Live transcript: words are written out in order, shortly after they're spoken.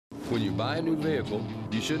When you buy a new vehicle,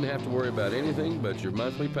 you shouldn't have to worry about anything but your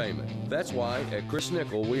monthly payment. That's why at Chris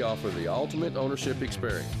Nikel we offer the ultimate ownership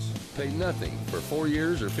experience. Pay nothing for 4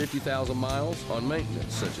 years or 50,000 miles on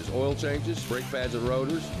maintenance such as oil changes, brake pads and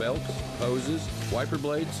rotors, belts, hoses, wiper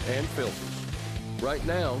blades, and filters. Right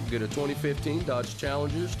now, get a 2015 Dodge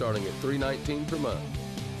Challenger starting at $319 per month.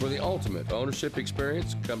 For the ultimate ownership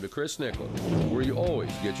experience, come to Chris Nikel, where you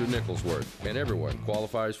always get your nickel's worth and everyone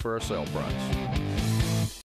qualifies for our sale price.